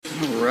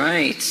All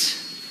right.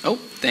 Oh,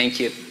 thank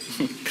you.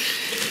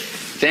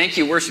 Thank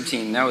you, worship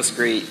team. That was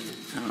great.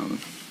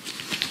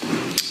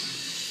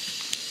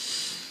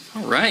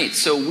 All right,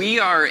 so we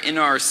are in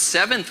our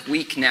 7th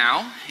week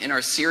now in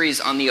our series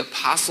on the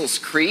Apostles'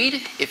 Creed.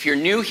 If you're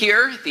new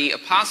here, the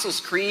Apostles'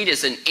 Creed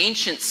is an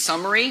ancient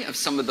summary of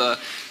some of the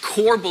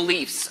core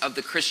beliefs of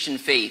the Christian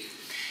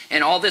faith.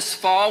 And all this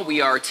fall,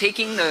 we are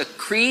taking the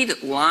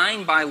creed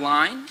line by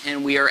line,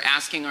 and we are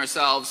asking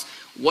ourselves,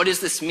 what does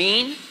this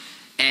mean,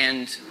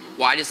 and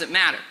why does it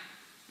matter?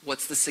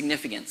 What's the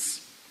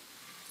significance?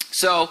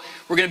 So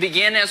we're going to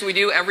begin as we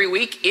do every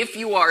week. If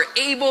you are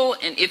able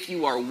and if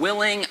you are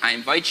willing, I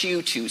invite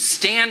you to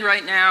stand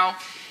right now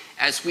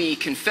as we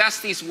confess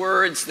these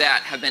words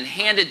that have been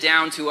handed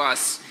down to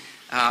us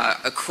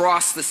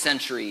across the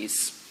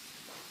centuries.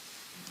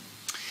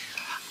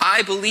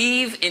 I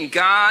believe in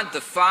God,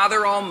 the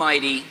Father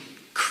Almighty,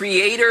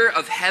 creator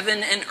of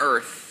heaven and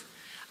earth.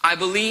 I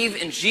believe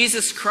in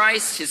Jesus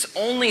Christ, his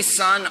only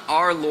Son,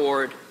 our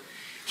Lord.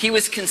 He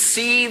was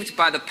conceived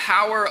by the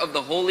power of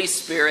the Holy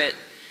Spirit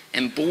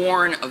and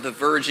born of the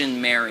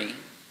Virgin Mary.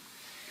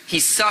 He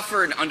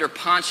suffered under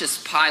Pontius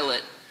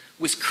Pilate,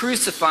 was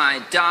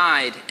crucified,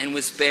 died, and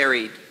was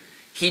buried.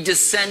 He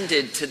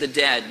descended to the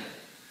dead.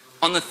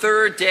 On the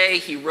 3rd day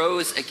he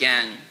rose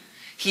again.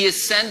 He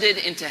ascended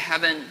into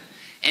heaven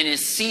and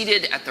is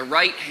seated at the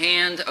right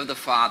hand of the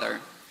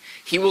Father.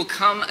 He will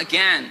come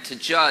again to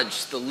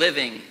judge the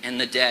living and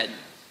the dead.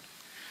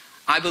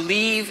 I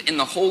believe in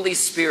the Holy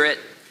Spirit,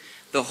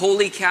 the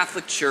Holy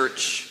Catholic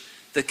Church,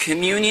 the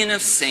communion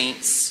of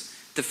saints,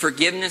 the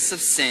forgiveness of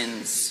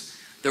sins,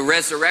 the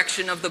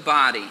resurrection of the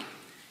body,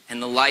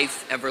 and the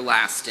life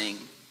everlasting.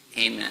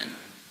 Amen.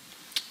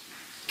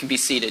 You can be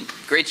seated.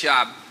 Great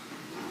job.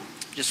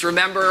 Just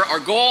remember, our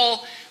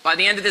goal by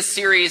the end of this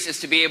series is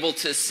to be able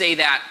to say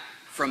that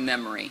from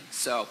memory.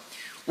 So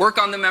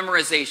work on the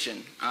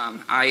memorization.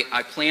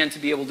 I plan to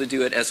be able to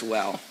do it as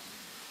well.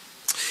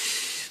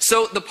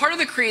 So the part of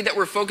the creed that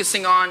we're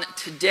focusing on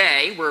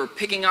today, we're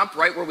picking up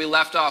right where we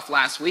left off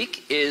last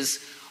week,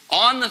 is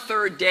on the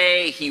 3rd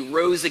day he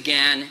rose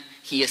again,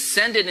 he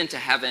ascended into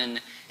heaven,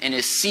 and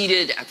is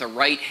seated at the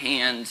right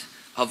hand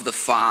of the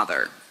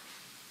Father.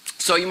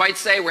 So you might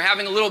say we're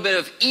having a little bit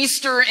of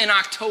Easter in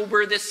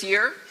October this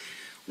year,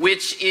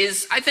 which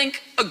is, I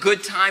think, a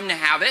good time to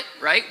have it,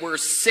 right? We're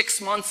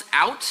 6 months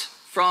out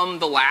from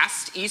the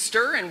last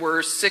Easter, and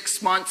we're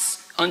 6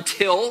 months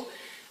until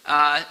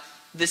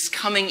this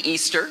coming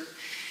Easter.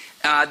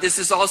 This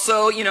is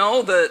also,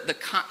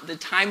 the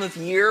time of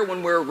year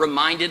when we're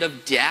reminded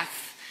of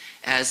death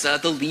as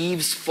the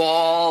leaves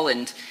fall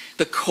and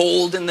the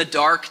cold and the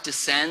dark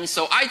descend.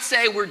 So I'd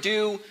say we're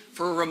due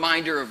for a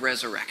reminder of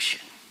resurrection.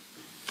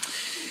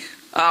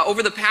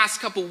 Over the past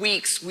couple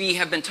weeks, we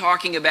have been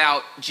talking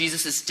about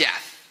Jesus'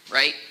 death,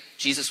 right?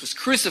 Jesus was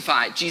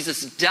crucified,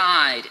 Jesus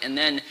died, and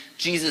then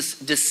Jesus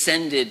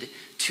descended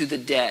to the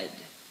dead.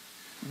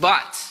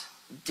 But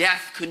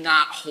death could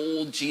not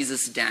hold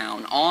Jesus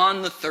down.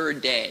 On the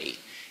 3rd day,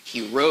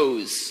 he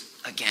rose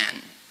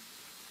again.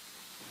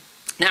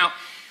 Now,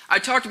 I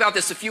talked about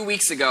this a few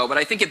weeks ago, but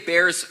I think it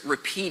bears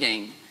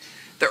repeating.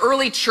 The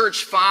early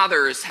church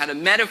fathers had a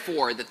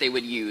metaphor that they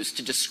would use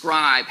to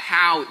describe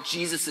how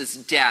Jesus'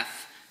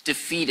 death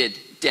defeated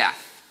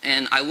death.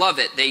 And I love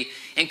it. They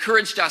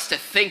encouraged us to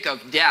think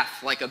of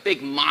death like a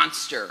big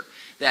monster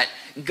that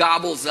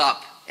gobbles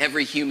up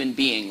every human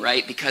being,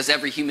 right? Because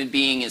every human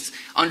being is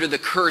under the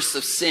curse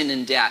of sin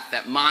and death.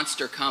 That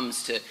monster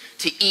comes to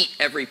eat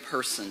every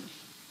person.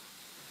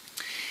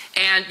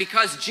 And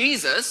because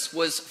Jesus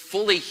was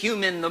fully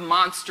human, the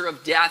monster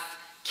of death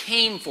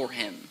came for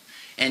him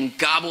and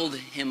gobbled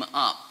him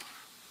up.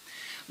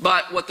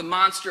 But what the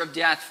monster of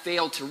death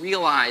failed to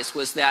realize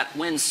was that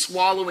when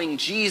swallowing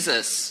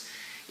Jesus,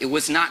 it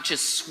was not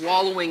just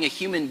swallowing a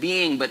human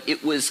being, but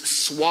it was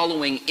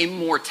swallowing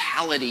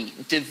immortality,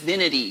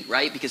 divinity,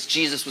 right? Because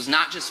Jesus was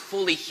not just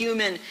fully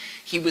human,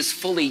 he was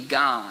fully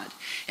God.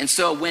 And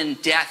so when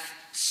death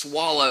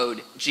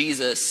swallowed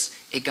Jesus,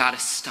 it got a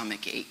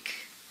stomach ache.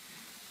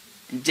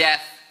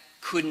 Death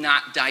could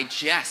not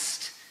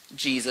digest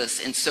Jesus,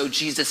 and so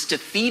Jesus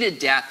defeated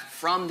death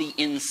from the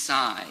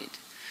inside.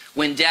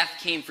 When death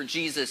came for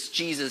Jesus,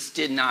 Jesus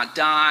did not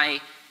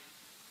die.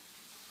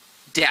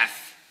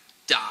 Death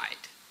died.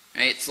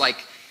 Right? It's like,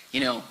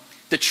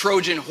 the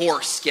Trojan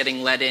horse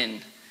getting let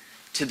in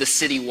to the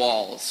city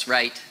walls,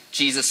 right?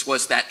 Jesus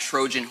was that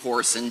Trojan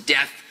horse, and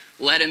death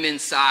let him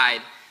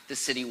inside the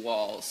city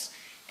walls.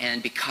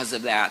 And because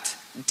of that,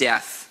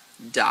 death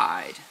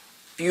died.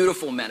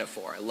 Beautiful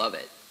metaphor. I love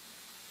it.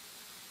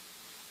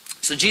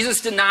 So Jesus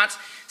did not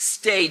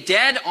stay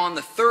dead. On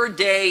the 3rd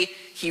day,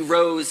 he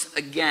rose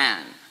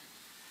again.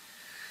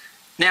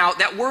 Now,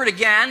 that word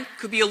again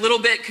could be a little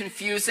bit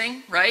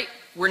confusing, right?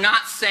 We're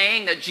not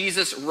saying that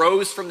Jesus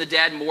rose from the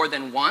dead more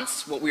than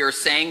once. What we are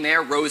saying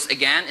there, rose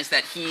again, is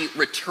that he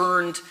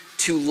returned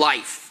to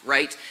life,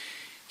 right?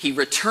 He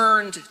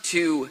returned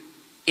to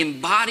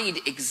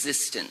embodied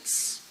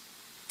existence.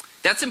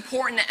 That's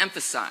important to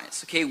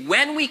emphasize, okay?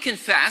 When we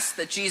confess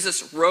that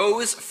Jesus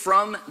rose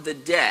from the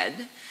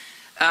dead,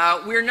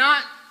 we're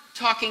not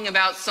talking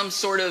about some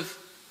sort of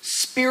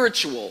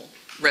spiritual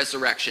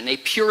resurrection, a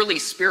purely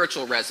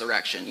spiritual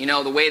resurrection. You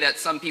know, the way that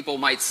some people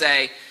might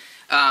say,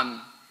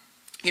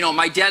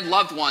 my dead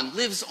loved one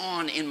lives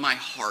on in my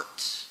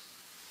heart.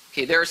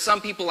 Okay, there are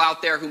some people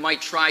out there who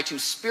might try to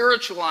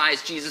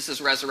spiritualize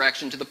Jesus'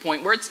 resurrection to the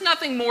point where it's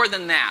nothing more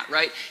than that,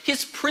 right?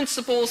 His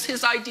principles,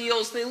 his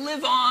ideals, they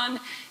live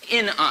on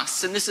in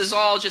us. And this is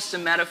all just a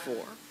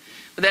metaphor.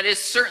 But that is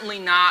certainly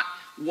not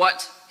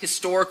what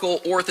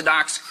historical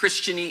Orthodox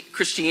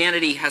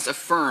Christianity has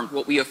affirmed.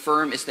 What we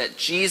affirm is that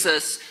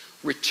Jesus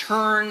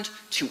returned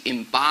to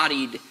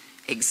embodied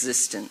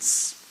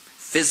existence,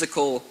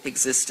 physical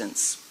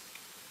existence.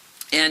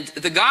 And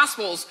the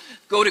Gospels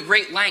go to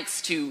great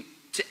lengths to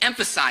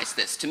emphasize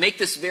this, to make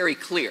this very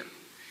clear.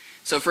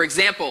 So, for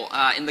example,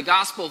 in the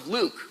Gospel of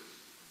Luke,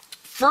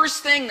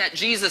 first thing that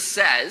Jesus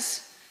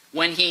says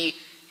when he,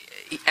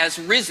 as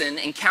risen,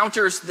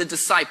 encounters the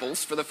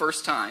disciples for the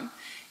first time,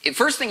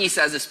 first thing he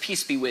says is,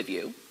 "Peace be with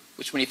you,"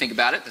 which when you think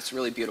about it, that's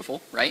really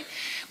beautiful, right?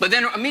 But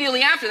then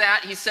immediately after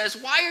that, he says,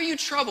 "Why are you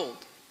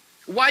troubled?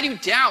 Why do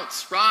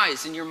doubts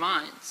rise in your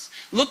minds?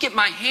 Look at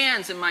my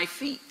hands and my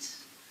feet.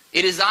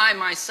 It is I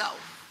myself.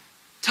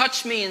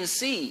 Touch me and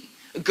see.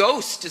 A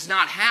ghost does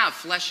not have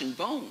flesh and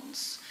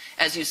bones,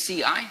 as you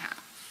see I have."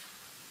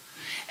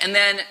 And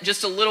then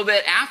just a little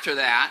bit after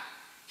that,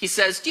 he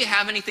says, "Do you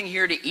have anything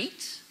here to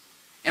eat?"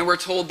 And we're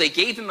told they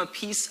gave him a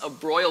piece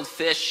of broiled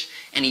fish,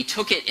 and he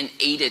took it and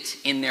ate it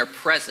in their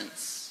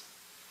presence.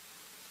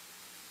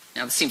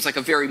 Now, this seems like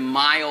a very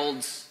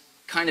mild,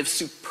 kind of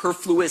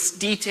superfluous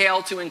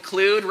detail to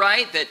include,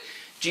 right? That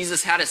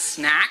Jesus had a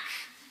snack.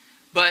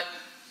 But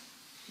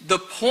the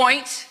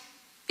point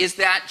is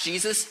that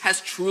Jesus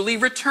has truly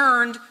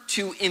returned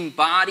to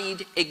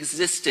embodied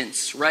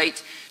existence,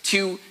 right?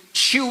 To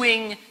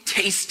chewing,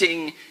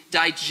 tasting,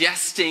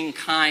 digesting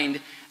kind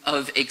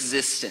of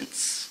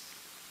existence.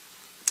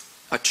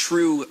 A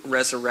true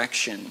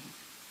resurrection.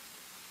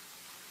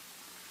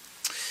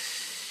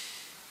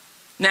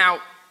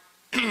 Now,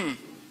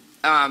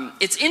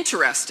 it's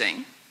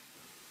interesting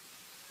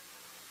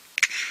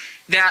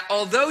that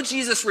although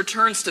Jesus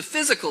returns to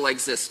physical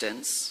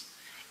existence,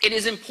 it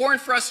is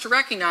important for us to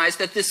recognize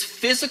that this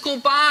physical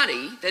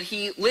body that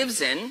he lives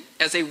in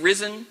as a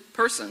risen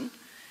person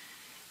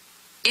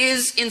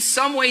is in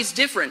some ways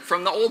different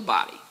from the old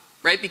body,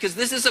 right? Because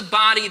this is a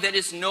body that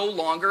is no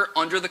longer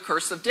under the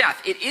curse of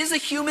death. It is a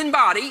human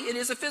body, it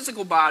is a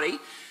physical body,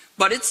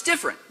 but it's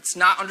different. It's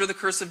not under the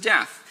curse of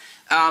death.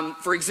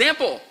 For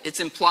example,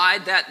 it's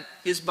implied that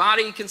his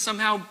body can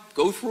somehow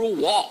go through a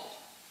wall,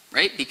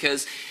 right?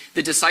 Because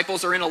the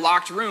disciples are in a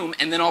locked room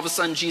and then all of a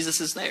sudden Jesus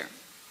is there.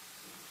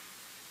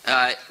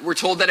 We're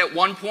told that at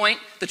one point,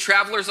 the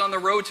travelers on the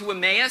road to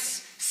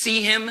Emmaus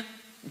see him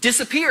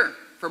disappear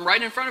from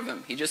right in front of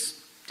him. He just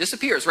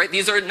disappears, right?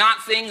 These are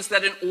not things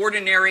that an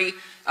ordinary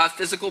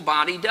physical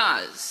body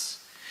does.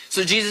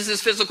 So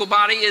Jesus' physical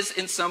body is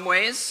in some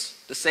ways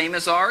the same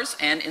as ours,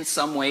 and in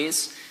some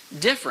ways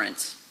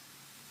different.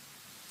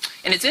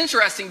 And it's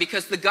interesting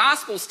because the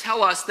Gospels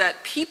tell us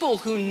that people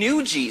who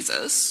knew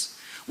Jesus,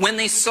 when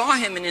they saw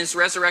him in his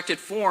resurrected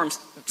form,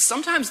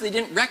 sometimes they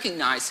didn't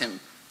recognize him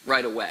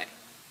right away.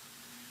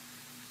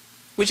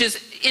 Which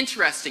is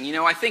interesting. You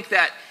know, I think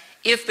that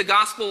if the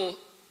gospel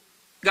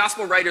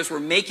writers were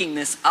making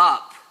this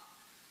up,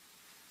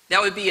 that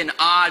would be an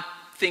odd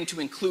thing to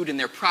include in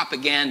their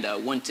propaganda,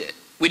 wouldn't it?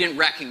 We didn't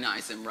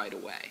recognize him right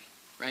away,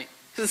 right?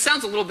 Because it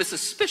sounds a little bit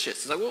suspicious.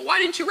 It's like, well, why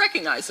didn't you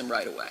recognize him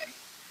right away?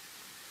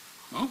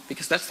 Well,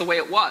 because that's the way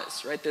it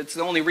was, right? That's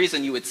the only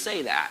reason you would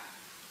say that.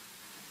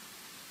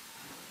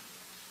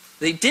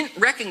 They didn't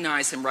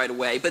recognize him right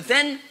away, but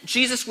then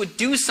Jesus would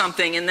do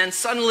something and then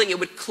suddenly it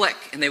would click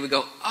and they would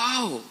go,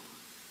 "Oh,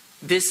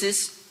 this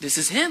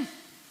is him."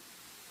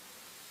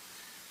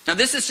 Now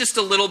this is just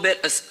a little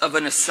bit of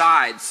an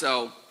aside,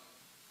 so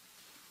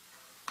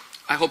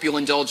I hope you'll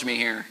indulge me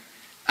here.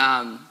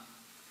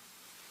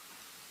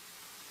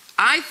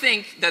 I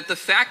think that the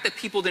fact that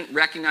people didn't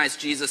recognize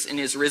Jesus in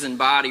his risen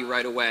body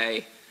right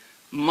away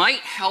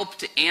might help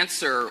to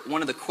answer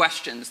one of the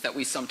questions that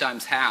we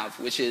sometimes have,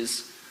 which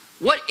is,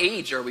 what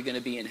age are we going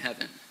to be in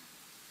heaven?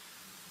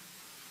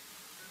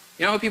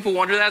 You know how people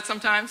wonder that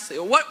sometimes?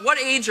 What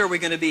age are we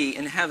going to be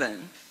in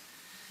heaven?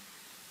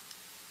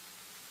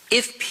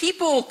 If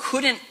people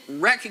couldn't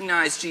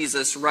recognize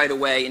Jesus right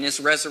away in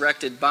his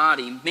resurrected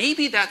body,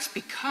 maybe that's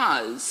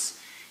because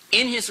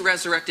in his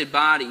resurrected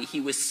body he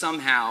was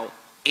somehow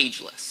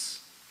ageless.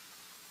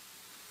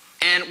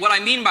 And what I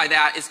mean by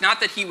that is not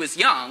that he was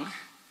young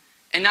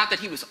and not that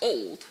he was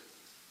old,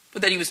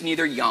 but that he was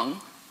neither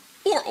young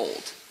or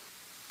old.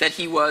 That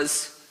he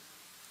was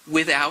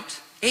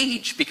without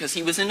age because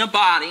he was in a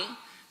body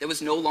that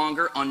was no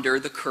longer under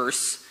the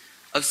curse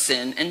of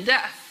sin and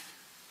death.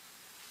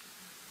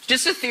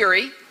 Just a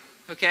theory,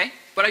 okay?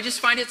 But I just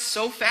find it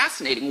so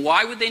fascinating.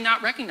 Why would they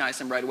not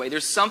recognize him right away?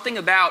 There's something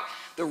about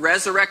the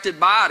resurrected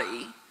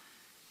body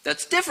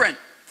that's different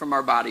from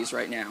our bodies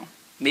right now.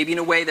 Maybe in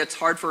a way that's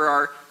hard for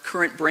our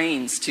current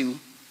brains to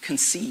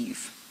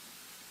conceive.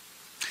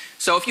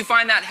 So if you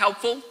find that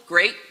helpful,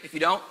 great. If you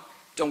don't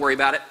worry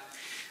about it.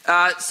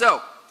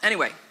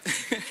 Anyway,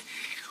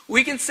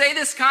 we can say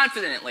this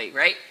confidently,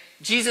 right?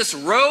 Jesus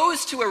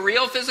rose to a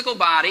real physical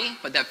body,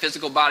 but that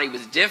physical body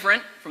was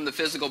different from the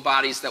physical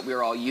bodies that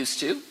we're all used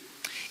to.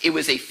 It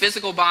was a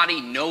physical body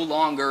no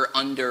longer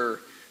under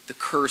the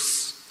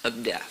curse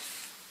of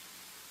death.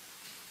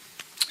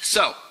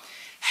 So,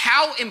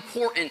 how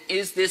important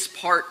is this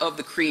part of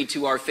the creed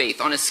to our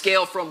faith? On a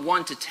scale from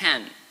 1 to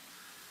 10,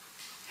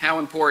 how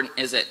important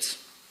is it?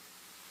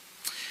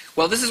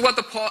 Well, this is what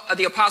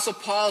the Apostle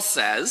Paul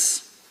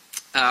says,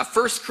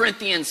 1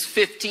 Corinthians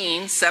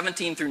 15,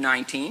 17 through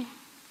 19.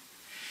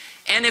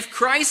 And if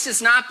Christ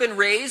has not been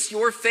raised,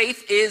 your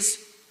faith is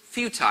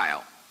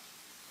futile.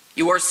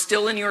 You are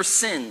still in your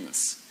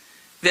sins.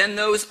 Then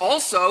those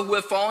also who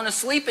have fallen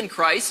asleep in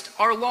Christ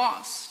are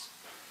lost.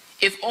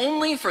 If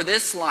only for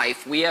this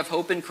life we have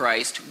hope in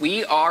Christ,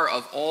 we are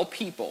of all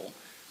people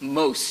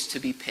most to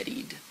be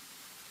pitied.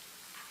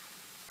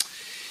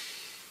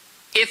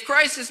 If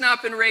Christ has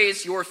not been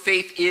raised, your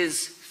faith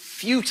is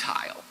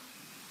futile,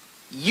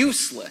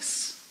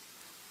 useless,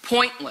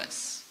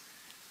 pointless.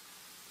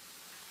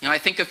 I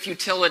think of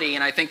futility,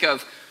 and I think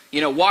of,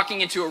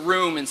 walking into a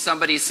room and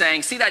somebody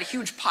saying, see that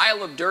huge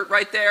pile of dirt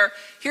right there?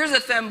 Here's a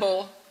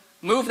thimble.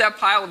 Move that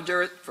pile of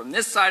dirt from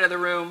this side of the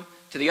room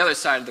to the other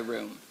side of the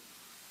room.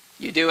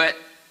 You do it.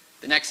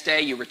 The next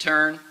day you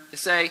return. They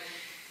say,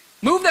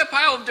 move that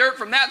pile of dirt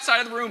from that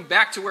side of the room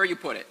back to where you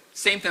put it.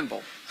 Same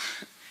thimble.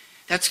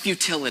 That's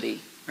futility,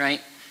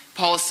 right?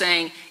 Paul is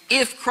saying,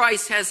 if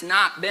Christ has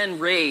not been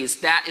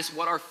raised, that is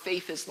what our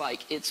faith is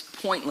like. It's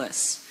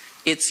pointless.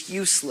 It's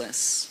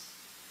useless.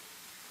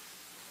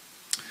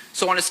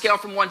 So on a scale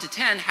from 1 to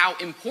 10, how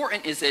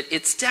important is it?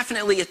 It's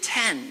definitely a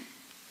 10.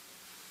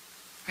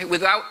 Right?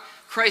 Without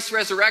Christ's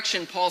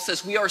resurrection, Paul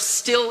says, we are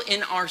still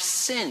in our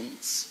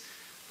sins.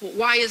 Well,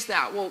 why is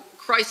that? Well,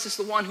 Christ is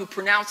the one who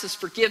pronounces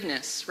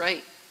forgiveness,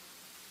 right?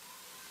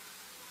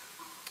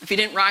 If he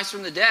didn't rise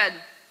from the dead,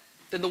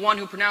 then the one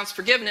who pronounced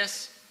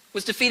forgiveness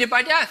was defeated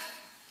by death.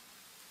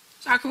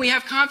 So how can we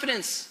have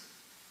confidence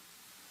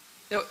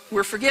that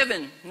we're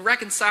forgiven and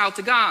reconciled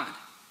to God?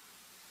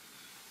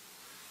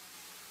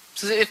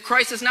 So if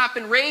Christ has not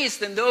been raised,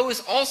 then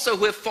those also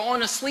who have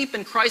fallen asleep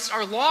in Christ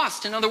are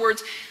lost. In other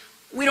words,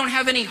 we don't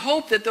have any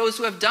hope that those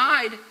who have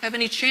died have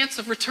any chance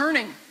of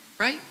returning,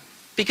 right?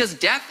 Because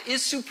death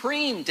is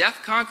supreme.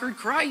 Death conquered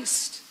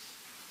Christ.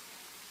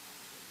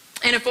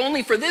 And if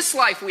only for this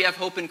life we have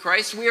hope in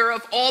Christ, we are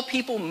of all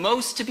people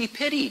most to be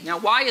pitied. Now,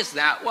 why is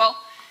that? Well,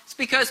 it's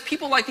because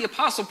people like the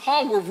Apostle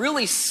Paul were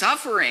really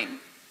suffering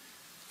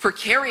for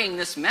carrying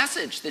this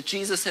message that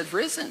Jesus had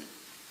risen.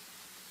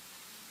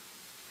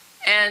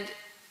 And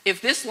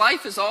if this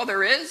life is all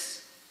there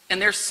is,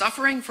 and they're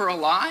suffering for a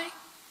lie,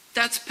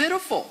 that's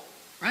pitiful,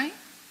 right?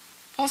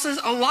 Paul says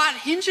a lot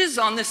hinges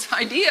on this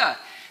idea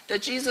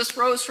that Jesus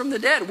rose from the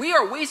dead. We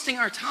are wasting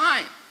our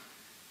time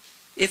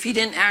if he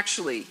didn't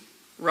actually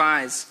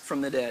rise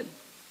from the dead.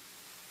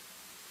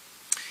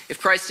 If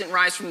Christ didn't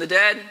rise from the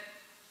dead,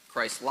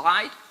 Christ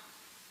lied.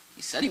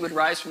 He said he would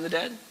rise from the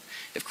dead.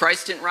 If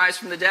Christ didn't rise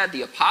from the dead,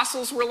 the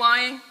apostles were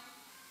lying.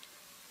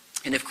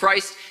 And if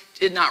Christ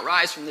did not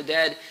rise from the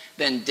dead,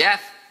 then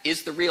death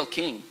is the real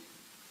king,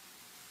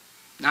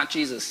 not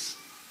Jesus.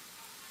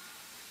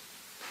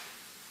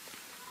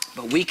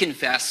 But we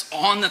confess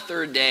on the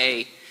third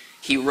day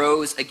he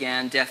rose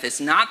again. Death is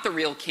not the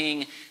real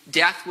king.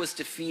 Death was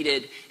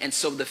defeated, and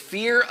so the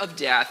fear of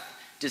death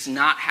does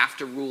not have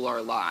to rule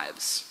our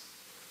lives.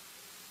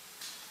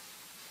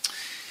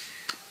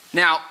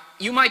 Now,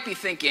 you might be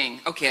thinking,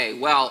 okay,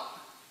 well,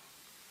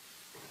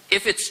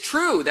 if it's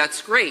true,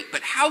 that's great,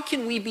 but how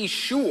can we be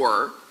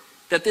sure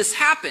that this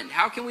happened?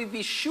 How can we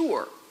be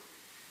sure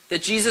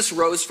that Jesus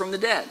rose from the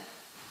dead?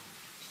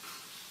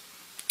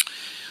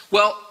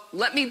 Well,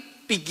 let me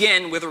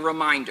begin with a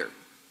reminder,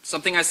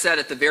 something I said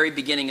at the very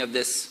beginning of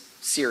this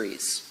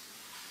series.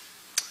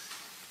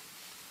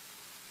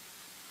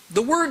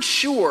 The word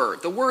sure,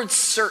 the word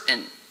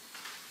certain,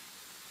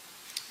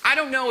 I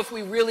don't know if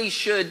we really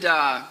should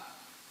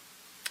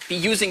be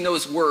using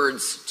those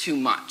words too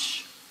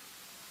much.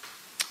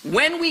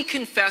 When we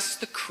confess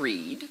the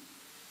creed,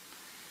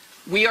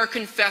 we are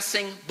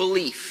confessing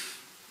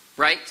belief,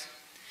 right?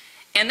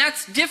 And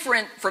that's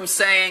different from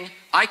saying,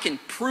 I can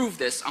prove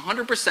this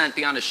 100%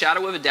 beyond a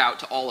shadow of a doubt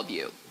to all of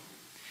you.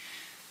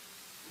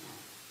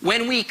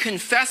 When we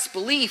confess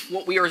belief,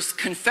 what we are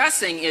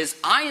confessing is,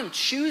 I am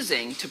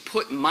choosing to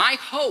put my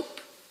hope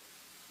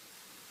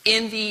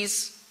in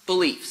these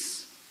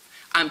beliefs.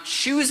 I'm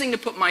choosing to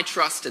put my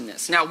trust in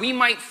this. Now, we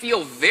might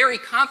feel very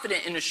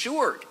confident and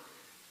assured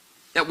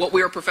that what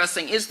we are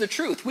professing is the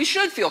truth. We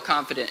should feel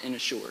confident and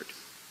assured,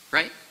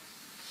 right?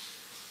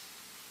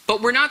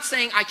 But we're not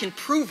saying I can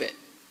prove it.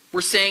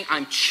 We're saying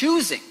I'm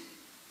choosing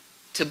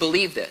to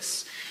believe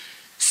this.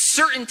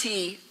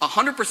 Certainty,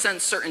 100%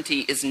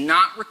 certainty, is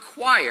not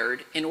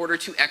required in order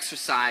to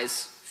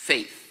exercise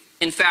faith.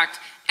 In fact,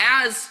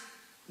 as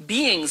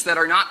beings that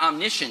are not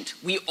omniscient,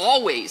 we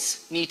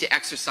always need to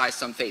exercise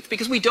some faith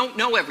because we don't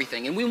know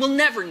everything and we will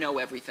never know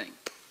everything.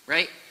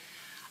 right?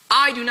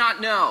 I do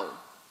not know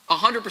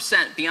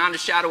 100% beyond a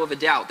shadow of a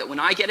doubt that when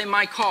I get in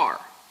my car,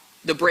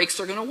 the brakes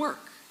are going to work.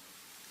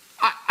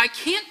 I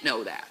can't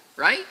know that,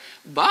 right?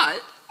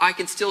 But I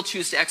can still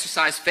choose to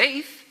exercise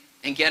faith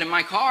and get in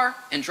my car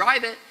and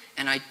drive it,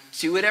 and I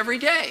do it every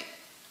day,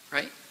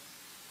 right?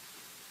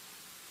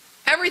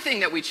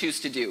 Everything that we choose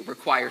to do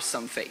requires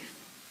some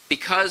faith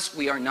because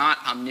we are not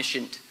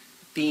omniscient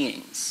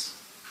beings,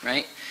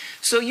 right?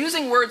 So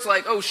using words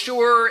like, oh,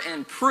 sure,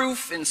 and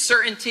proof, and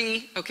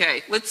certainty,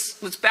 okay,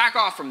 let's back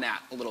off from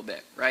that a little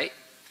bit, right?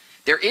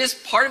 There is,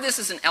 part of this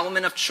is an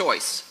element of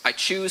choice. I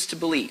choose to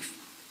believe.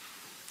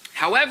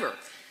 However,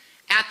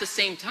 at the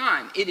same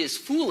time, it is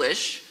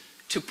foolish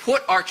to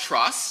put our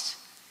trust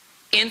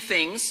in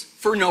things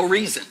for no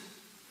reason,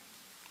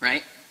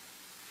 right?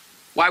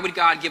 Why would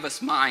God give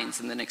us minds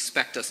and then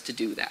expect us to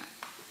do that,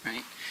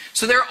 right?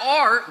 So there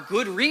are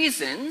good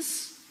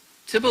reasons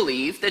to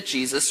believe that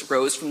Jesus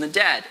rose from the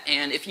dead.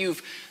 And if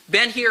you've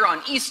been here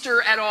on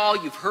Easter at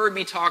all, you've heard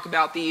me talk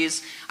about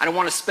these. I don't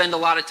want to spend a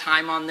lot of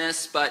time on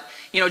this, but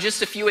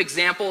just a few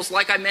examples.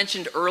 Like I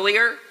mentioned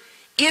earlier,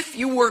 if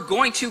you were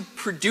going to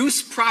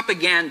produce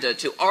propaganda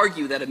to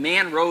argue that a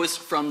man rose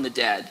from the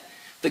dead,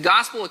 the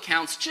gospel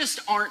accounts just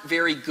aren't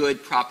very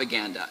good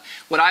propaganda.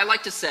 What I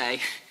like to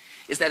say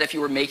is that if you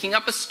were making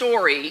up a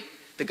story,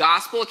 the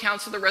gospel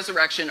accounts of the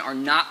resurrection are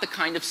not the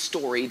kind of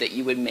story that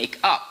you would make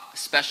up,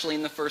 especially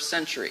in the first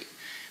century.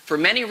 For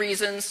many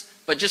reasons,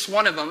 but just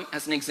one of them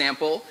as an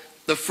example,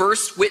 the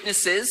first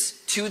witnesses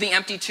to the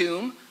empty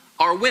tomb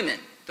are women.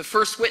 The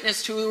first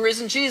witness to the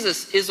risen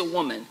Jesus is a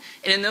woman.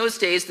 And in those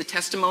days, the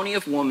testimony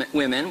of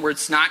women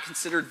was not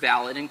considered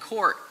valid in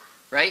court,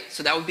 right?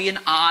 So that would be an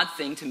odd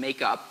thing to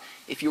make up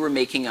if you were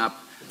making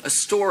up a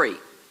story.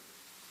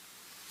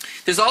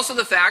 There's also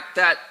the fact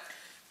that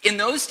in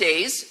those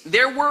days,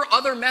 there were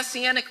other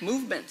messianic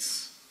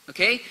movements,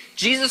 okay?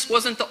 Jesus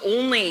wasn't the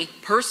only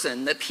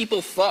person that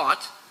people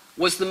thought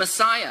was the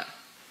Messiah.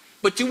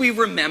 But do we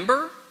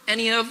remember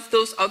any of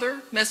those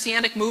other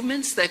messianic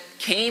movements that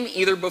came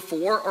either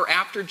before or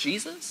after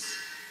Jesus?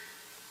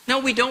 No,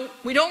 we don't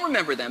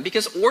remember them,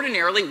 because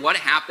ordinarily what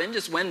happened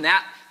is when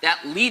that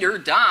leader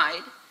died,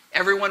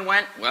 everyone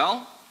went,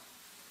 well,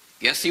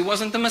 guess he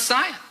wasn't the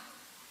Messiah.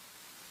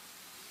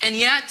 And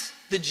yet,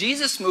 the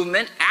Jesus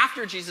movement,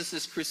 after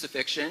Jesus'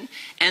 crucifixion,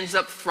 ends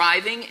up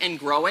thriving and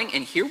growing,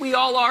 and here we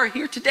all are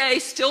here today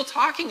still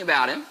talking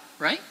about him,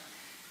 right?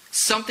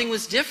 Something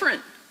was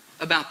different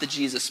about the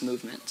Jesus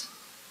movement.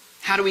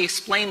 How do we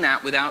explain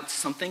that without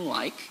something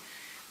like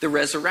the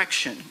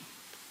resurrection?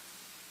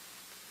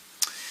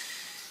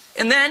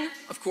 And then,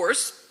 of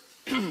course,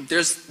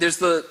 there's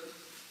the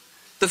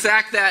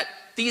fact that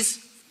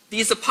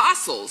these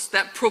apostles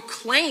that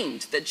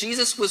proclaimed that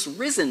Jesus was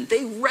risen,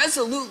 they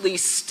resolutely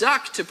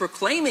stuck to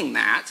proclaiming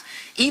that,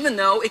 even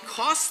though it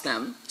cost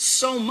them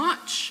so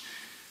much.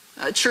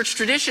 Church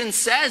tradition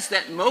says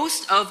that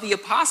most of the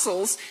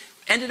apostles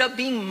ended up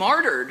being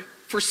martyred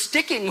for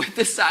sticking with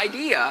this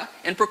idea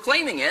and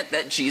proclaiming it,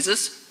 that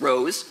Jesus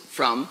rose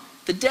from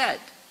the dead.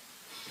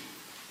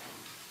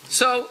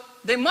 So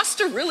they must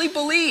have really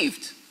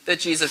believed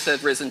that Jesus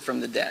had risen from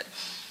the dead,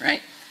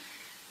 right?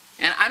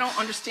 And I don't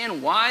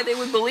understand why they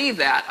would believe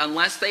that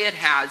unless they had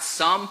had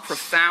some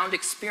profound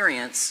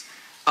experience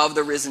of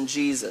the risen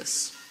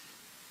Jesus.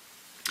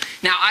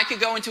 Now, I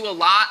could go into a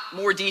lot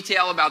more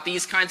detail about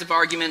these kinds of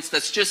arguments.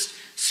 That's just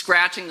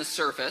scratching the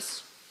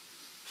surface.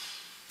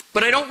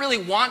 But I don't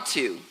really want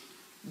to,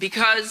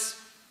 because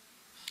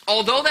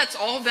although that's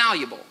all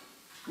valuable,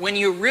 when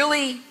you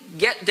really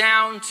get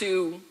down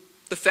to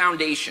the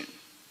foundation,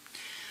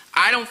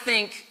 I don't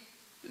think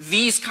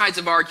these kinds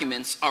of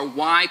arguments are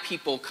why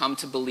people come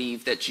to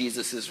believe that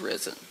Jesus is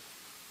risen.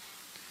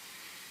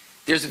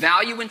 There's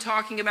value in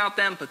talking about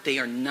them, but they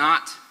are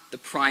not the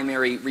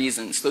primary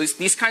reasons.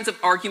 These kinds of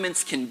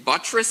arguments can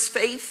buttress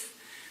faith,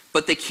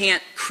 but they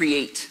can't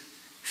create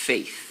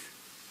faith.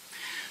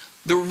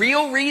 The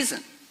real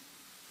reason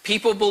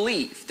people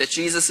believe that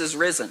Jesus is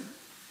risen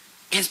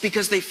is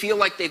because they feel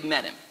like they've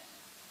met him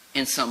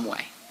in some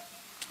way,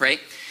 right?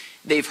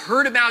 They've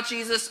heard about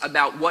Jesus,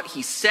 about what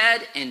he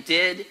said and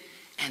did,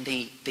 and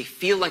they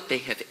feel like they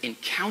have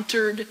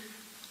encountered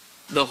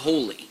the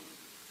holy.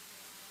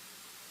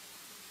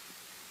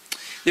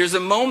 There's a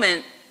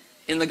moment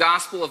in the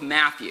Gospel of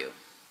Matthew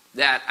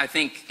that I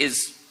think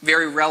is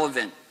very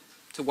relevant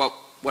to what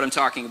I'm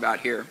talking about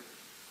here.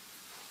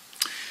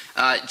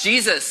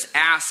 Jesus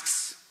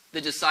asks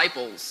the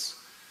disciples,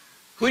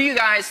 "Who do you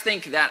guys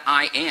think that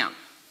I am?"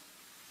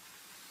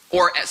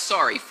 Or,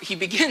 he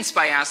begins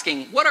by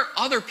asking, "What are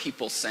other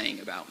people saying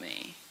about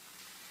me?"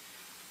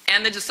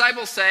 And the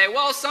disciples say,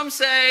 well, some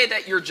say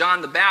that you're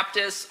John the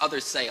Baptist,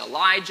 others say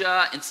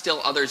Elijah, and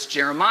still others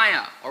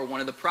Jeremiah or one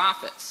of the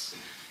prophets.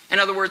 In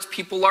other words,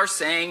 people are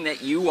saying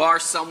that you are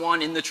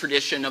someone in the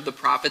tradition of the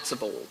prophets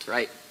of old,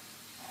 right?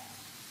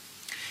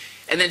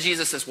 And then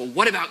Jesus says, well,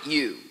 what about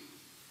you?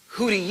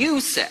 Who do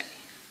you say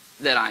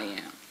that I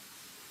am?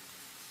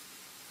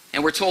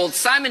 And we're told,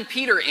 Simon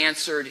Peter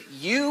answered,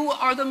 "You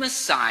are the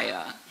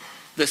Messiah,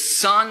 the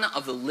Son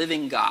of the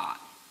living God."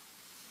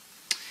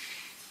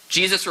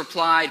 Jesus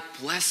replied,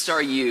 "Blessed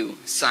are you,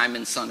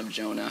 Simon, son of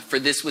Jonah, for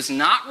this was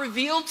not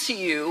revealed to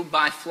you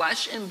by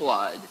flesh and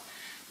blood,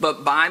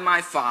 but by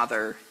my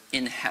Father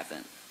in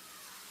heaven."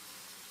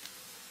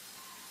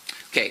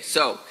 Okay,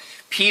 so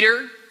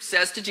Peter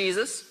says to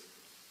Jesus,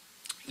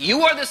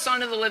 "You are the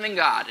Son of the living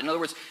God." In other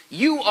words,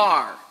 you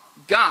are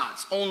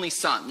God's only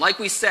Son, like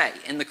we say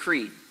in the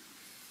Creed.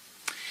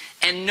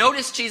 And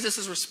notice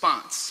Jesus'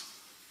 response,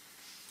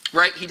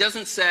 right? He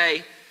doesn't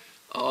say,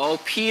 "Oh,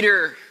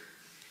 Peter,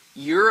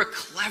 you're a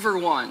clever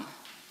one.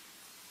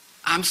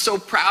 I'm so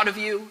proud of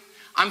you.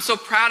 I'm so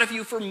proud of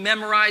you for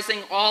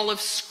memorizing all of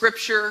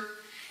Scripture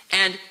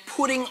and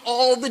putting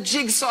all the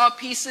jigsaw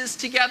pieces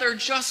together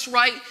just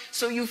right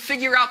so you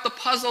figure out the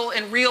puzzle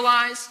and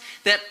realize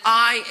that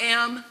I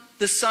am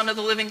the Son of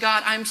the living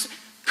God.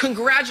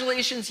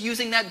 Congratulations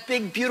using that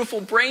big, beautiful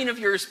brain of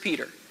yours,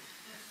 Peter."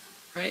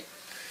 Right?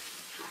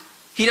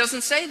 He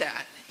doesn't say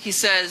that. He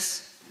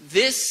says,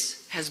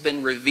 "This has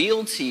been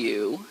revealed to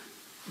you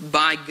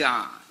by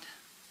God."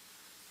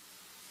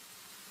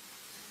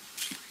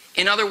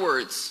 In other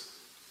words,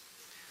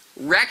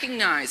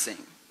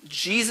 recognizing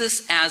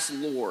Jesus as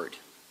Lord,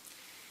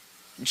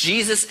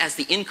 Jesus as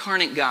the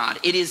incarnate God,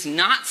 it is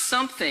not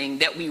something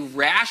that we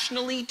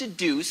rationally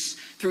deduce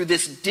through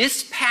this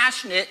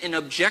dispassionate and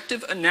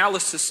objective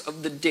analysis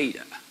of the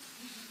data.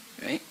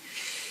 Right?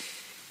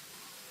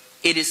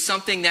 It is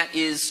something that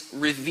is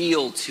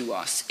revealed to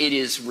us. It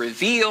is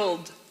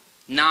revealed,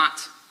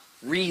 not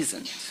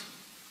reasoned.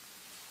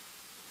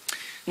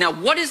 Now,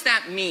 what does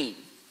that mean,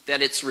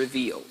 that it's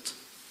revealed?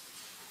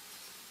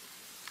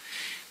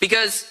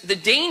 Because the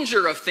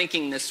danger of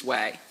thinking this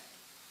way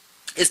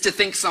is to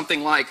think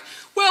something like,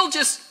 well,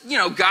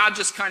 God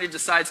just kind of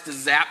decides to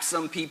zap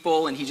some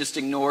people and he just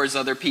ignores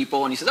other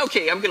people and he says,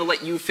 "Okay, I'm going to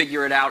let you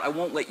figure it out. I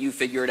won't let you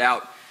figure it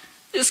out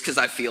just because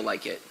I feel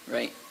like it,"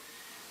 right?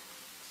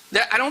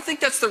 I don't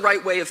think that's the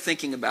right way of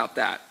thinking about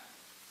that.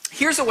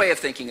 Here's a way of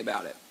thinking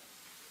about it.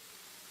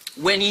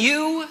 When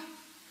you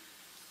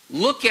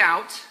look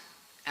out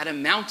at a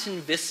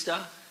mountain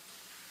vista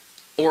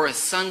or a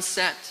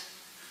sunset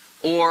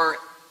or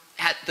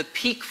at the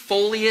peak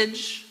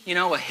foliage,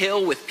 a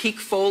hill with peak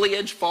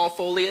foliage, fall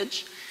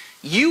foliage,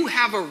 you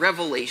have a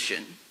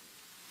revelation,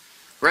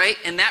 right?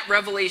 And that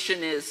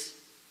revelation is,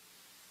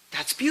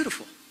 that's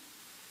beautiful,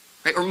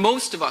 right? Or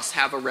most of us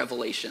have a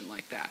revelation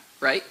like that,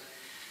 right?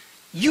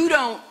 You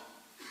don't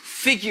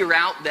figure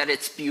out that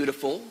it's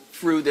beautiful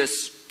through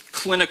this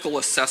clinical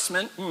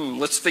assessment.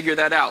 Let's figure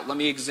that out. Let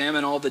me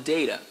examine all the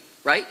data,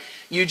 right?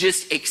 You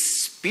just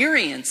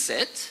experience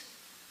it,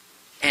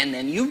 and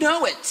then you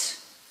know it.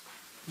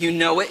 You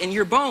know it in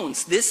your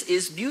bones. This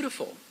is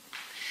beautiful.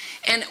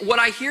 And what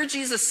I hear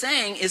Jesus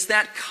saying is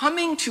that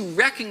coming to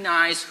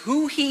recognize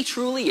who he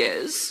truly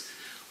is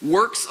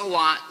works a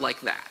lot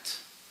like that.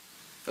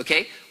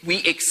 Okay? We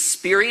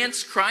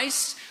experience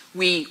Christ.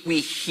 We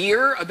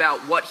hear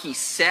about what he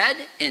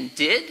said and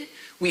did.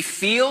 We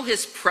feel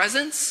his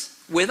presence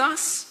with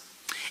us.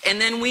 And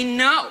then we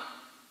know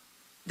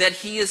that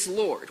he is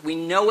Lord. We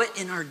know it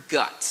in our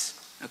guts.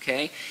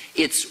 Okay?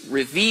 It's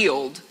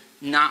revealed,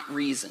 not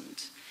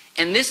reasoned.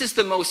 And this is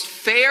the most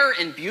fair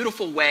and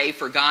beautiful way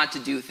for God to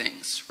do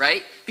things,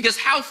 right? Because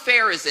how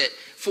fair is it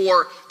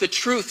for the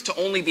truth to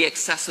only be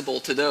accessible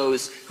to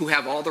those who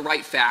have all the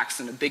right facts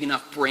and a big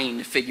enough brain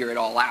to figure it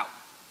all out,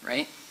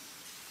 right?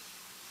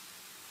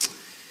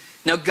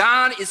 Now,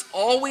 God is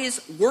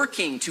always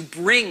working to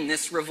bring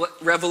this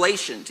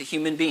revelation to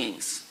human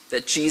beings,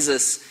 that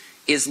Jesus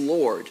is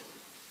Lord.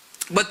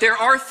 But there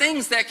are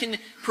things that can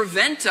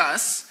prevent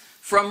us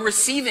from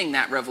receiving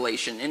that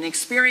revelation and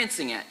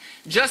experiencing it.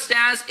 Just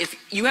as if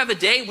you have a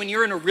day when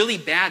you're in a really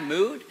bad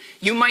mood,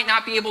 you might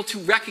not be able to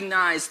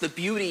recognize the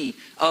beauty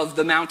of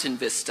the mountain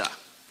vista,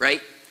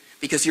 right?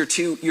 Because you're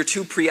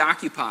too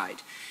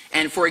preoccupied.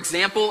 And for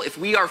example, if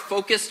we are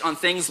focused on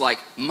things like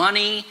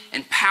money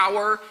and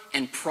power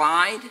and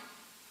pride,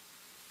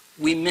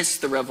 we miss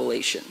the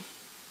revelation.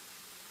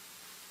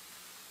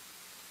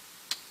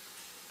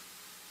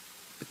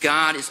 But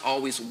God is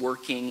always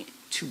working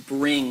to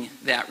bring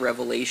that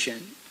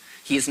revelation.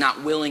 He is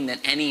not willing that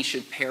any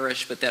should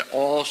perish, but that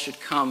all should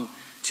come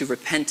to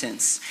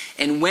repentance.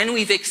 And when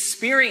we've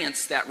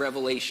experienced that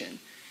revelation,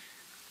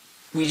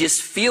 we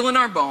just feel in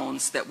our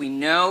bones that we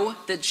know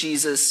that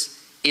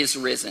Jesus is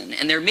risen.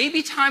 And there may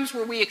be times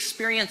where we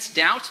experience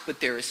doubt,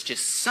 but there is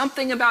just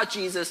something about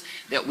Jesus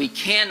that we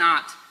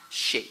cannot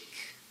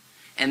shake.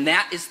 And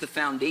that is the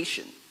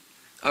foundation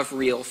of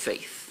real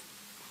faith.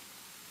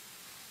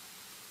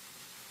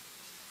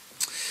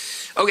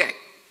 Okay,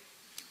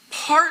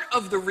 part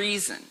of the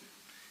reason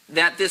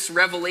that this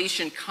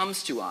revelation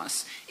comes to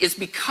us is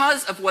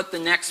because of what the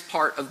next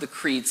part of the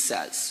creed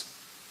says.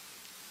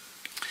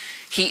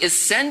 He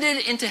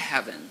ascended into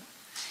heaven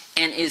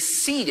and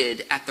is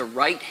seated at the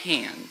right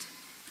hand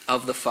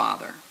of the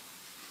Father.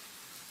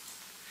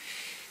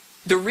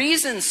 The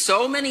reason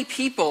so many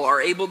people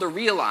are able to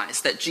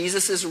realize that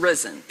Jesus is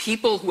risen,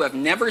 people who have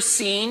never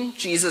seen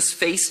Jesus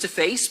face to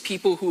face,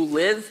 people who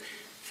live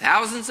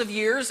thousands of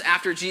years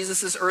after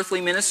Jesus'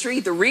 earthly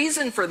ministry, the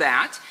reason for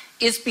that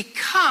is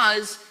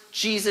because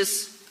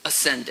Jesus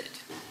ascended.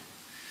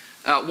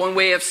 One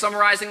way of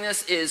summarizing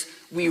this is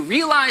we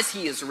realize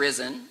he is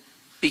risen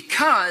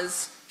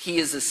because he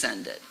is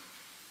ascended.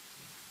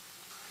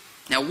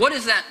 Now, what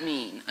does that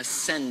mean,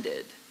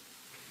 ascended?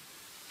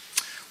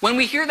 When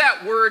we hear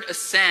that word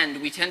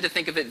ascend, we tend to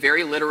think of it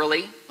very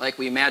literally, like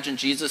we imagine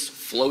Jesus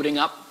floating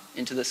up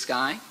into the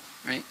sky,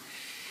 right?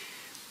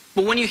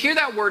 But when you hear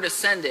that word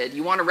ascended,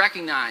 you want to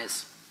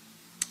recognize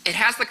it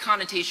has the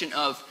connotation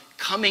of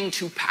coming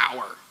to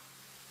power,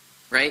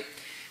 right?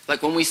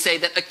 Like when we say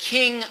that a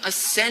king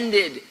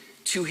ascended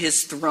to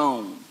his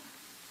throne.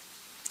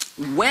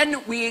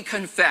 When we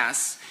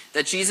confess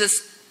that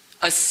Jesus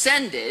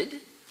ascended,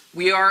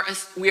 we are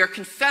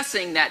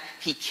confessing that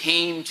he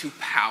came to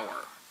power.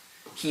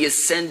 He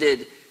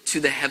ascended to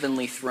the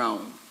heavenly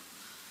throne.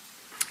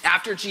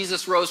 After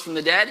Jesus rose from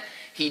the dead,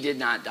 he did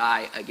not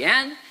die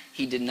again.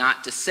 He did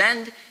not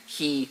descend.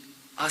 He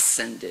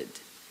ascended.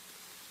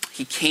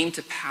 He came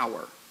to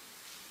power.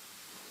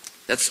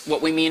 That's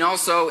what we mean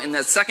also in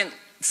the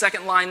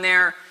second line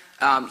there.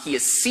 He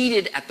is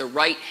seated at the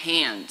right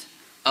hand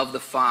of the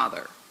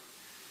Father.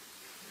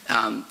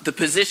 The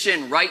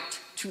position right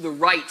to the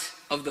right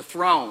of the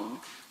throne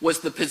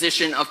was the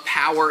position of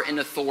power and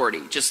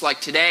authority. Just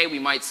like today we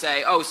might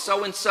say, oh,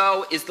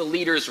 so-and-so is the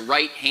leader's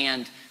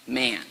right-hand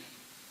man,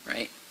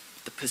 right?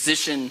 The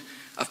position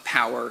of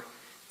power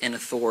and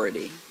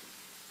authority.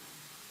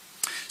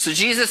 So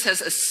Jesus has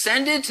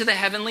ascended to the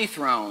heavenly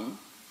throne.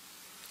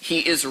 He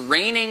is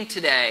reigning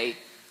today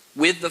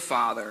with the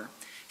Father.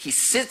 He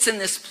sits in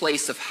this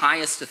place of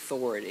highest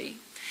authority.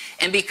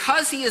 And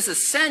because he is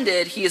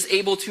ascended, he is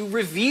able to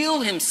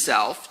reveal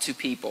himself to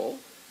people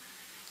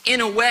in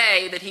a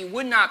way that he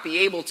would not be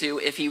able to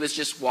if he was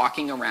just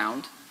walking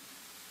around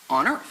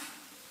on earth,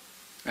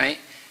 right?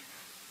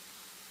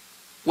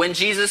 When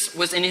Jesus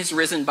was in his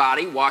risen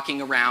body walking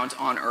around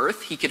on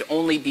earth, he could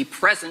only be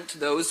present to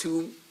those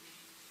who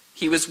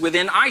he was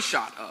within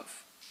eyeshot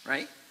of,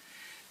 right?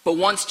 But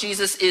once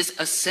Jesus is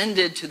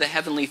ascended to the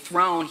heavenly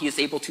throne, he is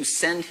able to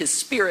send his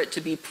Spirit to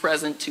be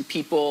present to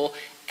people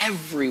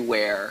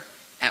everywhere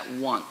at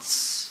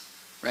once.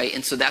 Right?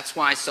 And so that's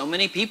why so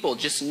many people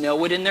just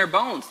know it in their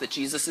bones that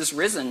Jesus is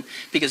risen.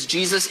 Because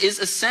Jesus is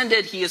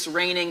ascended, he is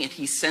reigning, and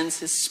he sends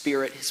his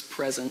Spirit, his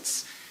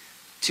presence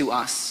to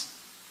us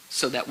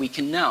so that we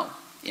can know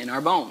in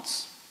our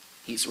bones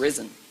he's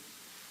risen.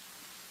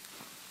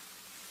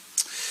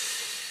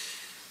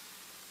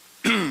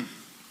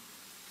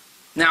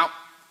 Now,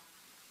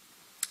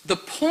 the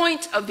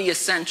point of the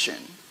ascension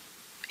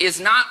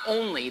is not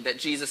only that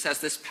Jesus has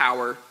this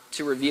power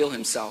to reveal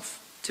himself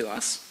to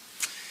us.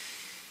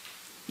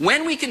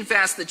 When we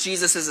confess that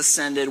Jesus is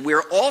ascended,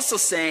 we're also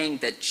saying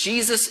that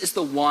Jesus is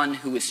the one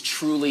who is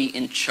truly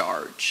in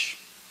charge.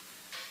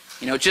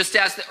 You know, just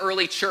as the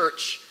early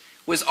church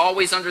was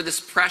always under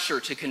this pressure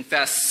to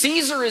confess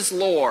Caesar is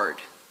Lord,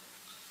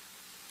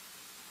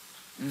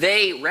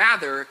 they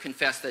rather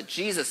confess that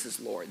Jesus is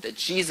Lord, that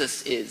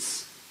Jesus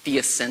is the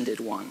ascended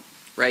one,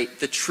 right?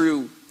 The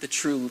true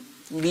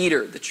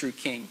leader, the true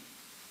king.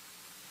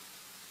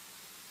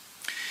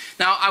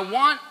 Now, I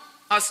want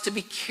us to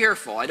be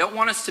careful. I don't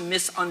want us to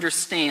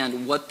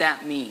misunderstand what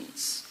that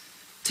means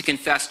to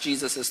confess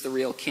Jesus as the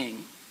real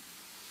king.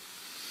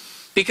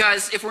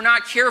 Because if we're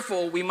not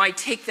careful, we might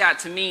take that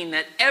to mean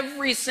that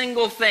every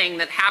single thing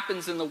that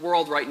happens in the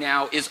world right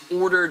now is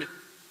ordered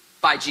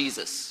by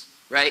Jesus,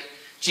 right?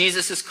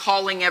 Jesus is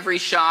calling every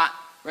shot,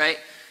 right?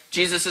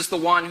 Jesus is the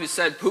one who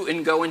said,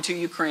 Putin, go into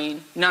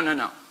Ukraine.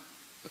 No.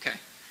 Okay.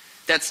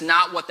 That's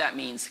not what that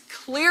means.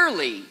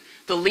 Clearly,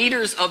 the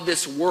leaders of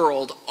this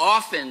world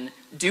often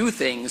do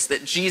things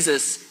that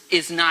Jesus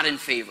is not in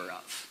favor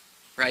of,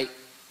 right?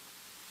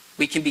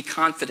 We can be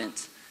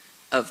confident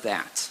of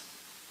that.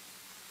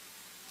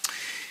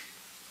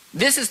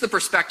 This is the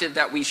perspective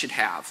that we should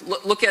have.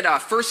 Look at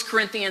 1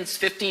 Corinthians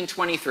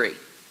 15:23.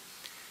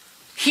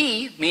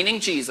 He, meaning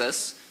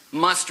Jesus,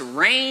 must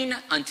reign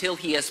until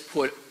he has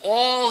put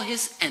all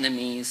his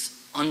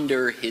enemies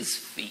under his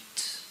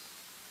feet.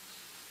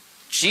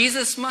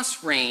 Jesus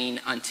must reign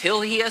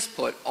until he has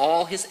put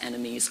all his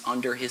enemies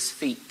under his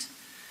feet.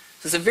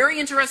 This is a very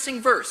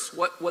interesting verse,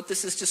 what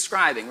this is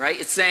describing, right?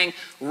 It's saying,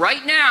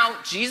 right now,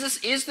 Jesus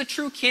is the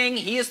true king.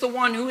 He is the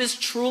one who is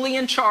truly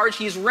in charge.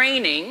 He's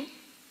reigning.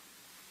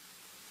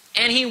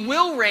 And he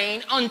will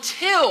reign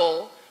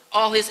until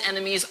all his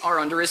enemies are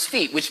under his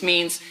feet, which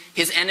means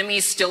his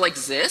enemies still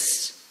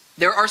exist.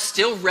 There are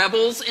still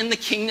rebels in the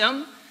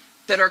kingdom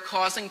that are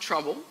causing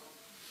trouble.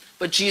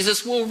 But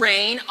Jesus will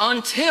reign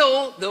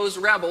until those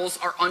rebels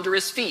are under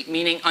his feet,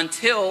 meaning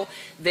until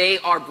they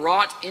are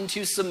brought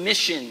into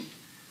submission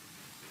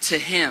to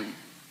him.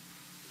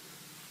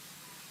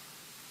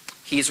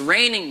 He's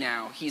reigning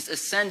now. He's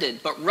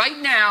ascended. But right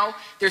now,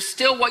 there's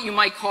still what you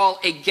might call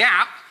a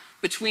gap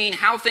between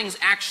how things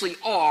actually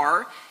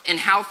are and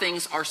how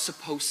things are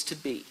supposed to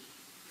be.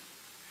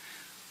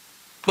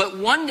 But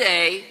one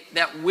day,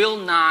 that will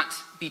not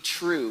be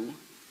true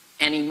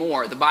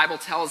anymore. The Bible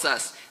tells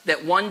us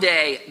that one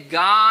day,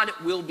 God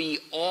will be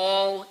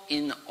all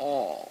in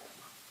all,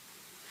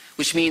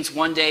 which means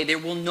one day there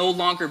will no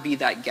longer be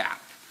that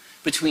gap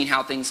between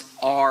how things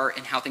are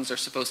and how things are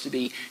supposed to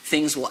be.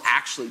 Things will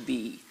actually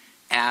be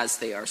as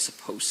they are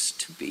supposed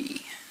to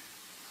be.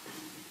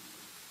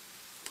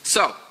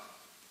 So,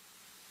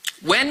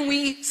 when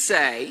we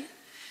say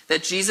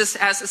that Jesus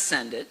has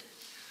ascended,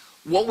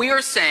 what we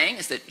are saying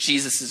is that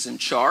Jesus is in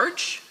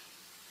charge,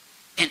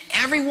 and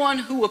everyone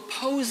who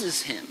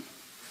opposes him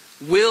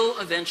will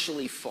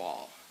eventually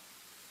fall.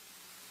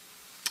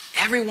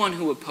 Everyone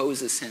who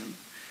opposes him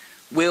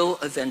will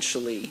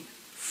eventually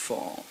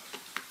fall.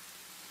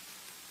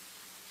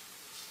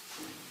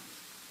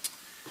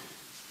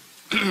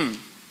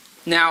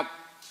 Now,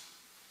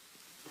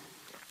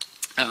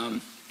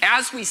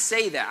 as we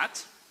say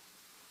that,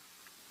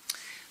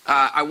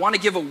 I want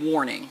to give a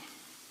warning.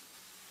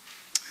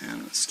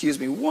 And excuse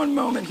me one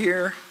moment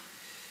here.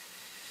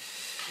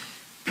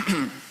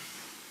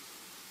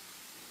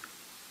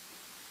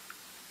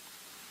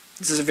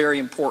 This is a very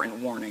important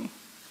warning.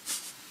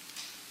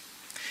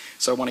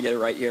 So I want to get it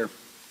right here.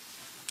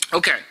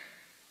 Okay.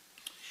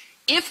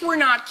 If we're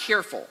not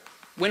careful,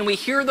 when we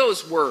hear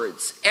those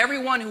words,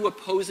 everyone who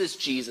opposes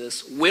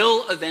Jesus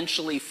will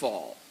eventually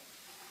fall,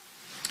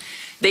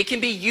 they can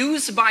be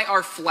used by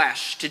our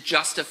flesh to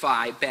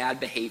justify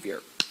bad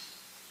behavior.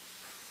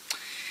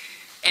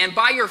 And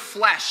by your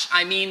flesh,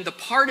 I mean the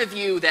part of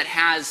you that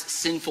has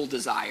sinful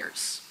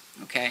desires,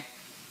 okay?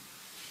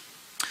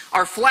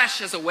 Our flesh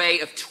has a way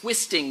of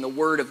twisting the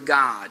Word of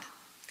God.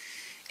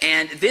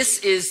 And this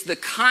is the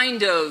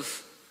kind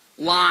of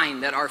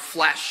line that our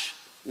flesh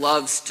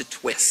loves to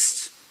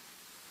twist.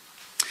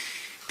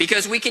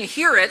 Because we can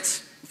hear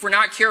it, if we're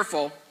not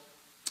careful,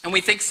 and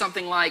we think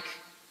something like,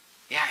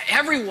 yeah,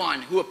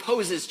 everyone who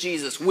opposes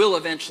Jesus will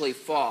eventually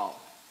fall.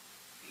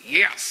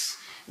 Yes,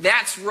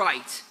 that's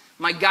right.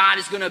 My God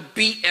is going to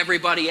beat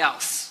everybody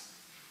else.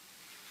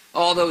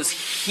 All those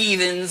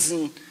heathens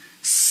and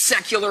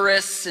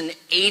secularists and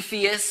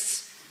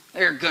atheists,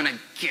 they're going to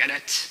get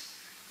it.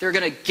 They're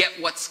going to get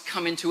what's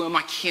coming to them.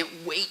 I can't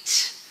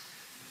wait.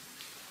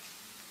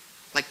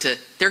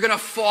 They're going to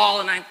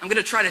fall, and I'm going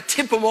to try to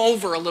tip them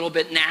over a little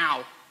bit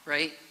now,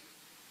 right?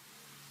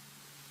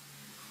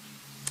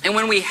 And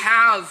when we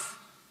have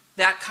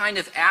that kind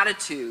of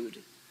attitude,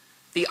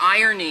 the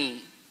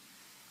irony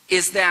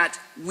is that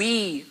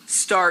we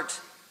start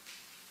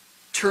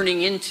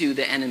turning into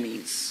the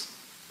enemies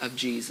of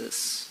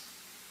Jesus,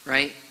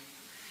 right?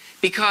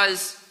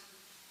 Because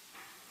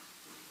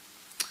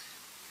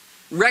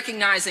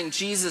recognizing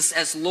Jesus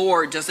as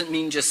Lord doesn't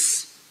mean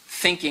just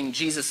thinking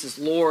Jesus is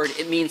Lord.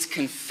 It means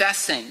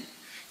confessing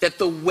that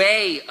the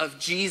way of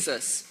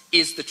Jesus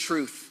is the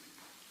truth,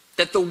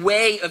 that the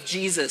way of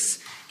Jesus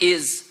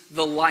is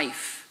the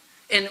life.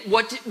 And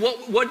what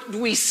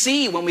do we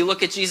see when we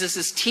look at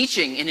Jesus'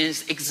 teaching and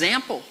his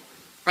example,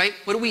 right?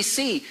 What do we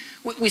see?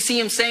 We see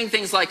him saying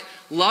things like,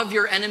 love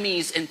your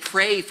enemies and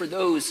pray for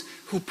those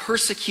who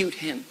persecute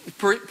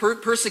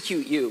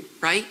persecute you,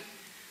 right?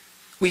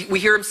 We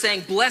hear him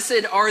saying,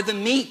 blessed are the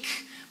meek,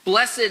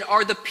 blessed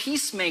are the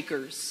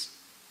peacemakers,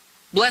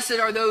 blessed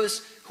are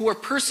those who are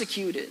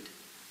persecuted.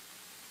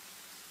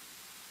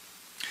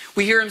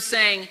 We hear him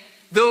saying,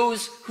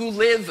 those who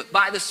live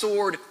by the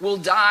sword will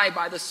die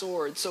by the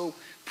sword. So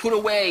put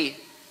away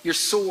your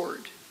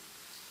sword.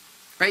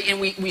 Right? And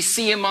we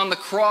see him on the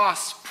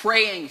cross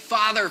praying,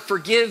 Father,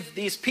 forgive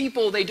these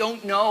people. They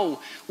don't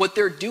know what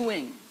they're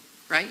doing.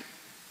 Right?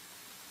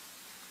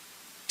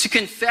 To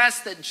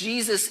confess that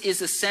Jesus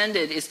is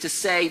ascended is to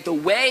say the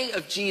way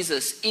of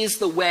Jesus is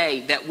the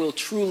way that will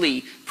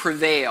truly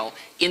prevail.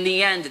 In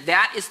the end,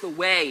 that is the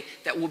way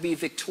that will be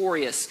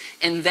victorious.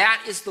 And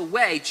that is the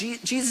way,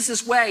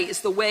 Jesus' way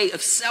is the way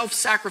of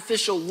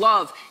self-sacrificial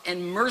love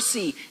and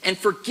mercy and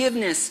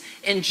forgiveness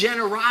and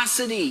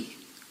generosity,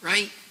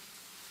 right?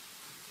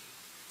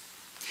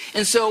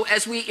 And so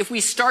if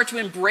we start to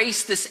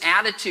embrace this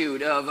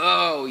attitude of,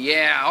 oh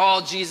yeah,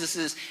 all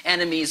Jesus'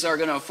 enemies are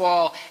going to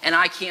fall and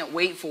I can't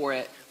wait for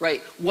it,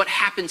 right? What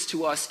happens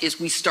to us is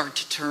we start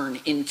to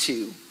turn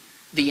into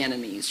the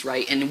enemies,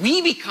 right? And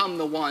we become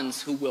the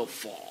ones who will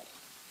fall.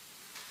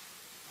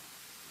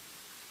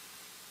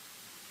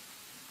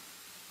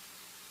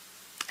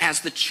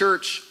 As the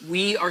church,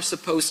 we are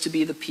supposed to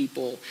be the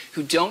people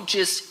who don't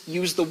just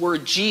use the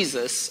word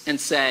Jesus and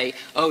say,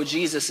 oh,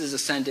 Jesus is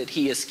ascended,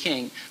 he is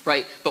king,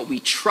 right? But we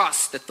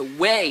trust that the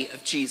way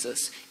of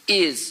Jesus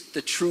is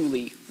the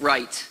truly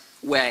right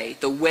way,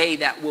 the way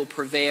that will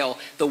prevail,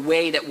 the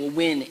way that will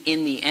win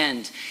in the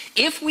end.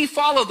 If we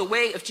follow the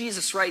way of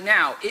Jesus right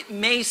now, it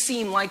may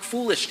seem like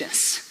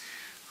foolishness,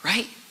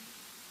 right?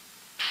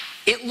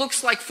 It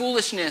looks like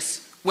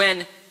foolishness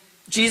when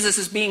Jesus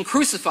is being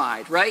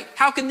crucified, right?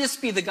 How can this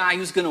be the guy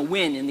who's going to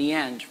win in the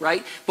end,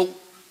 right?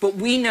 But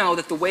we know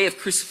that the way of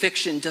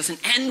crucifixion doesn't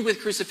end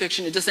with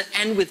crucifixion. It doesn't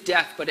end with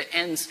death, but it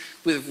ends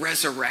with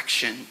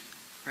resurrection,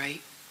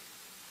 right?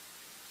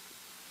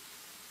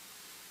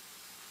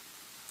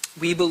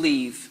 We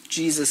believe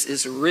Jesus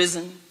is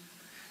risen.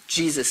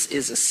 Jesus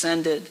is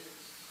ascended.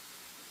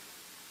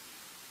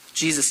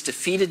 Jesus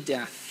defeated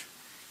death,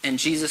 and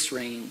Jesus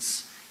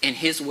reigns. And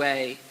his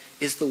way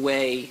is the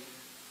way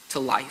to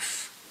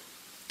life.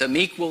 The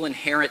meek will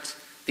inherit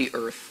the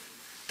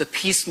earth. The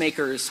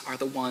peacemakers are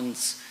the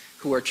ones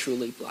who are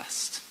truly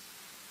blessed.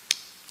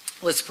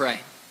 Let's pray.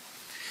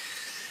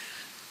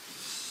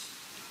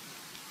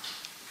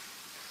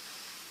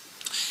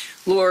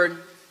 Lord,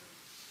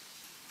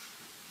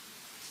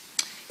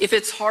 if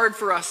it's hard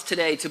for us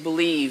today to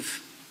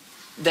believe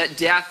that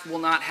death will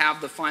not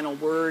have the final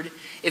word,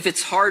 if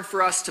it's hard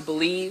for us to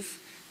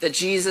believe that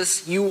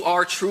Jesus, you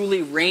are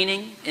truly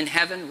reigning in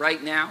heaven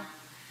right now,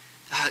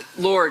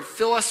 Lord,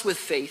 fill us with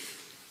faith.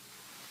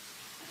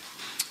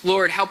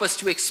 Lord, help us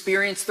to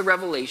experience the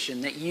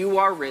revelation that you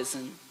are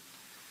risen,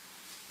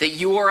 that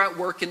you are at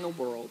work in the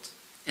world,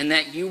 and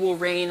that you will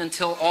reign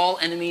until all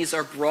enemies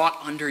are brought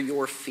under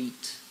your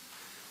feet.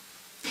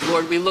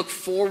 Lord, we look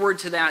forward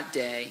to that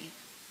day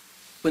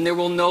when there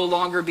will no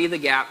longer be the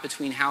gap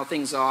between how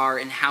things are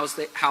and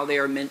how they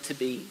are meant to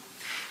be.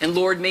 And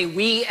Lord, may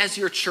we as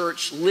your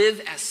church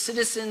live as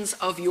citizens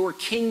of your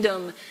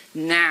kingdom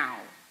now,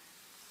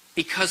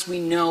 because we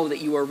know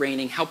that you are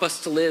reigning. Help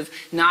us to live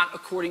not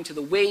according to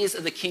the ways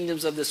of the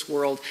kingdoms of this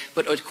world,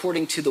 but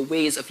according to the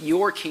ways of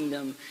your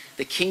kingdom,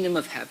 the kingdom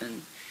of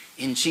heaven.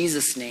 In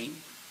Jesus' name,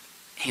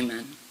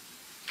 amen.